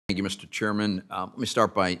Thank you, Mr. Chairman. Let me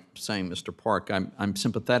start by saying, Mr. Park, I'm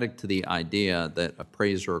sympathetic to the idea that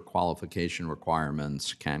appraiser qualification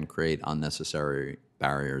requirements can create unnecessary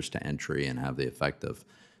barriers to entry and have the effect of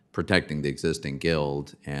protecting the existing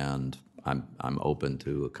guild, and I'm open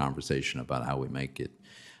to a conversation about how we make it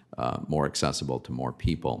more accessible to more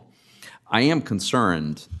people. I am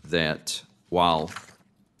concerned that while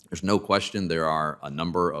there's no question there are a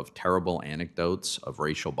number of terrible anecdotes of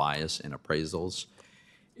racial bias in appraisals,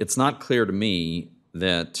 it's not clear to me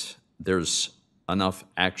that there's enough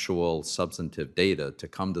actual substantive data to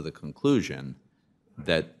come to the conclusion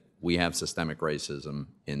that we have systemic racism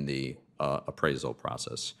in the appraisal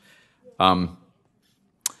process.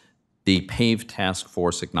 The PAVE task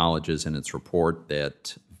force acknowledges in its report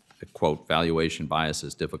that, quote, valuation bias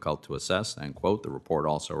is difficult to assess, end quote. The report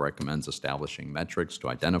also recommends establishing metrics to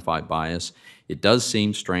identify bias. It does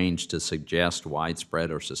seem strange to suggest widespread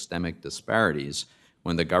or systemic disparities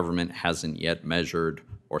when the government hasn't yet measured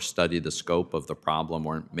or studied the scope of the problem,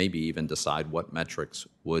 or maybe even decide what metrics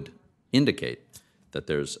would indicate that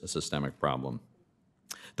there's a systemic problem.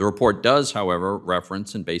 The report does, however,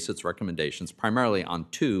 reference and base its recommendations primarily on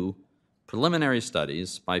two preliminary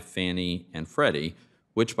studies by Fannie and Freddie,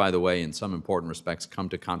 which, by the way, in some important respects come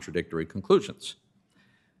to contradictory conclusions.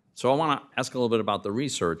 So I want to ask a little bit about the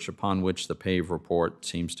research upon which the PAVE report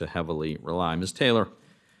seems to heavily rely. Ms. Taylor,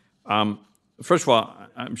 first of all,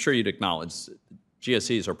 I'm sure you'd acknowledge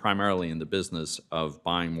GSEs are primarily in the business of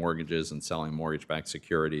buying mortgages and selling mortgage-backed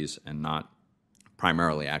securities and not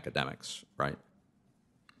primarily academics, right?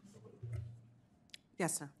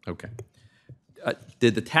 Yes, sir. Okay.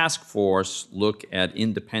 Did the task force look at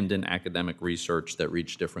independent academic research that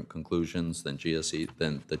reached different conclusions than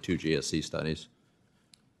the two GSE studies?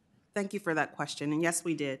 Thank you for that question. And yes,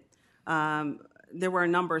 we did. There were a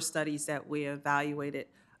number of studies that we evaluated.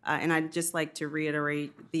 And I'd just like to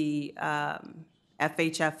reiterate the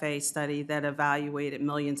FHFA study that evaluated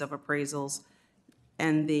millions of appraisals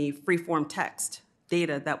and the freeform text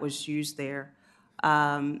data that was used there.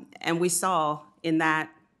 And we saw in that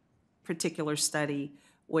particular study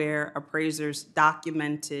where appraisers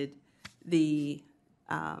documented the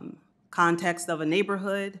context of a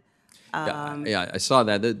neighborhood. Yeah, I saw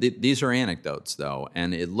that. These are anecdotes, though,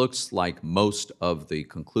 and it looks like most of the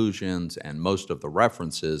conclusions and most of the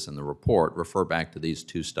references in the report refer back to these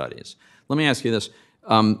two studies. Let me ask you this.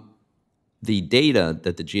 The data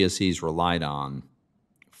that the GSEs relied on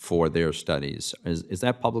for their studies, is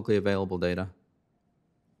that publicly available data?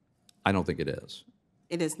 I don't think it is.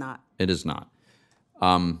 It is not. It is not.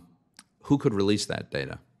 Who could release that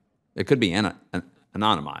data? It could be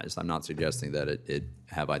anonymized. I'm not suggesting that it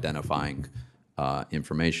have identifying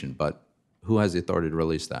information, but who has the authority to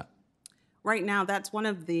release that? Right now, that's one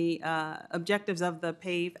of the objectives of the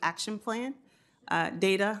PAVE action plan.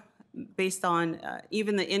 Data based on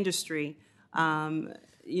even the industry,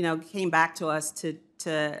 came back to us to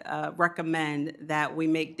recommend that we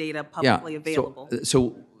make data publicly available.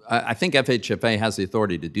 So I think FHFA has the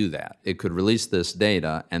authority to do that. It could release this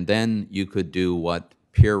data, and then you could do what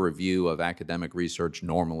peer review of academic research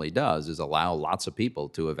normally does, is allow lots of people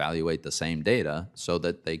to evaluate the same data so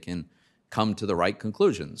that they can come to the right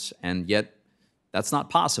conclusions. And yet, that's not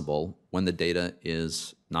possible when the data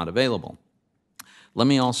is not available. Let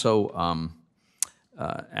me also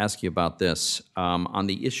ask you about this. On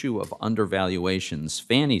the issue of undervaluations,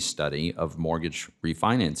 Fannie's study of mortgage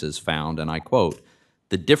refinances found, and I quote,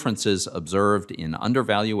 "The differences observed in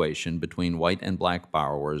undervaluation between white and black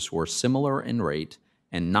borrowers were similar in rate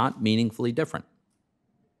and not meaningfully different."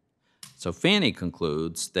 So Fannie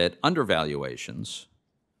concludes that undervaluations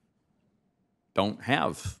don't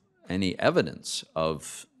have any evidence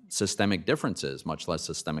of systemic differences, much less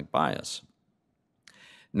systemic bias.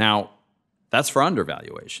 Now, that's for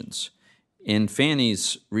undervaluations. In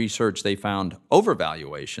Fannie's research, they found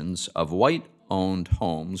overvaluations of white-owned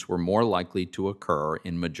homes were more likely to occur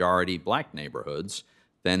in majority black neighborhoods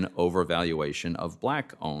than overvaluation of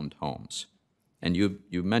black-owned homes. And you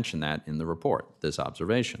mentioned that in the report, this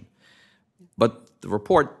observation. But the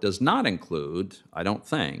report does not include, I don't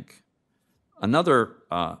think, another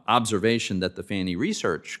observation that the Fannie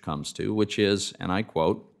research comes to, which is, and I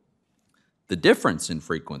quote, "The difference in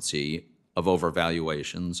frequency of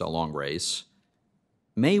overvaluations along race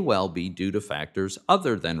may well be due to factors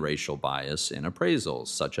other than racial bias in appraisals,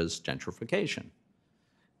 such as gentrification."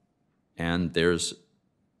 And there's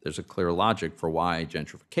a clear logic for why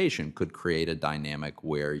gentrification could create a dynamic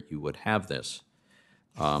where you would have this.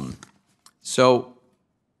 So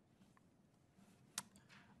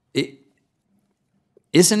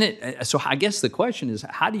I guess the question is,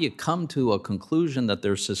 how do you come to a conclusion that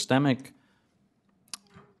there's systemic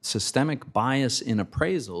systemic bias in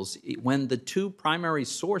appraisals when the two primary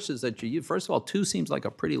sources that you use, first of all, 2 seems like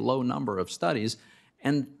a pretty low number of studies,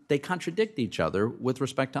 and they contradict each other with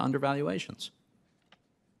respect to undervaluations.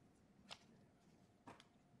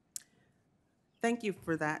 Thank you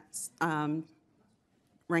for that,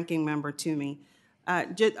 Ranking Member Toomey.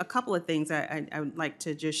 Just a couple of things I would like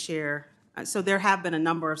to just share. So there have been a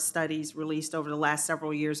number of studies released over the last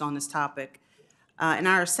several years on this topic. And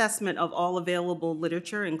our assessment of all available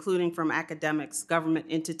literature, including from academics, government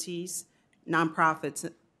entities, nonprofits,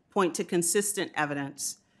 point to consistent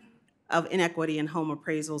evidence of inequity in home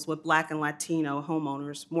appraisals, with Black and Latino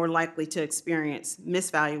homeowners more likely to experience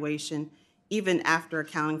misvaluation even after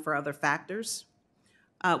accounting for other factors.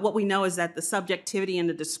 What we know is that the subjectivity and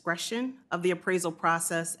the discretion of the appraisal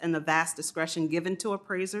process and the vast discretion given to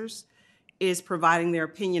appraisers is providing their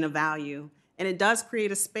opinion of value, and it does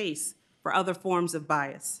create a space for other forms of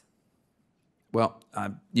bias. Well,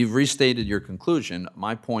 you've restated your conclusion.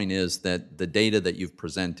 My point is that the data that you've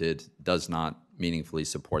presented does not meaningfully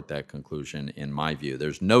support that conclusion, in my view.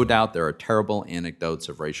 There's no doubt there are terrible anecdotes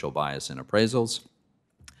of racial bias in appraisals,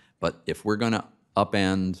 but if we're going to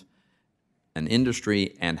upend an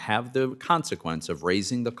industry and have the consequence of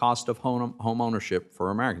raising the cost of home ownership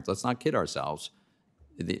for Americans, let's not kid ourselves.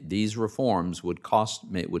 These reforms would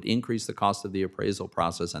increase the cost of the appraisal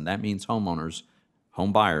process, and that means homeowners,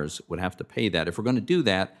 home buyers, would have to pay that. If we're going to do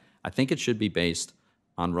that, I think it should be based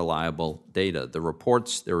on reliable data. The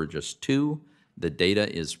reports, there were just 2. The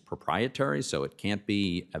data is proprietary, so it can't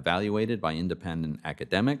be evaluated by independent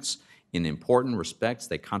academics. In important respects,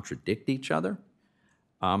 they contradict each other.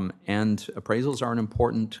 And appraisals are an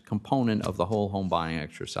important component of the whole home buying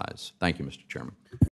exercise. Thank you, Mr. Chairman.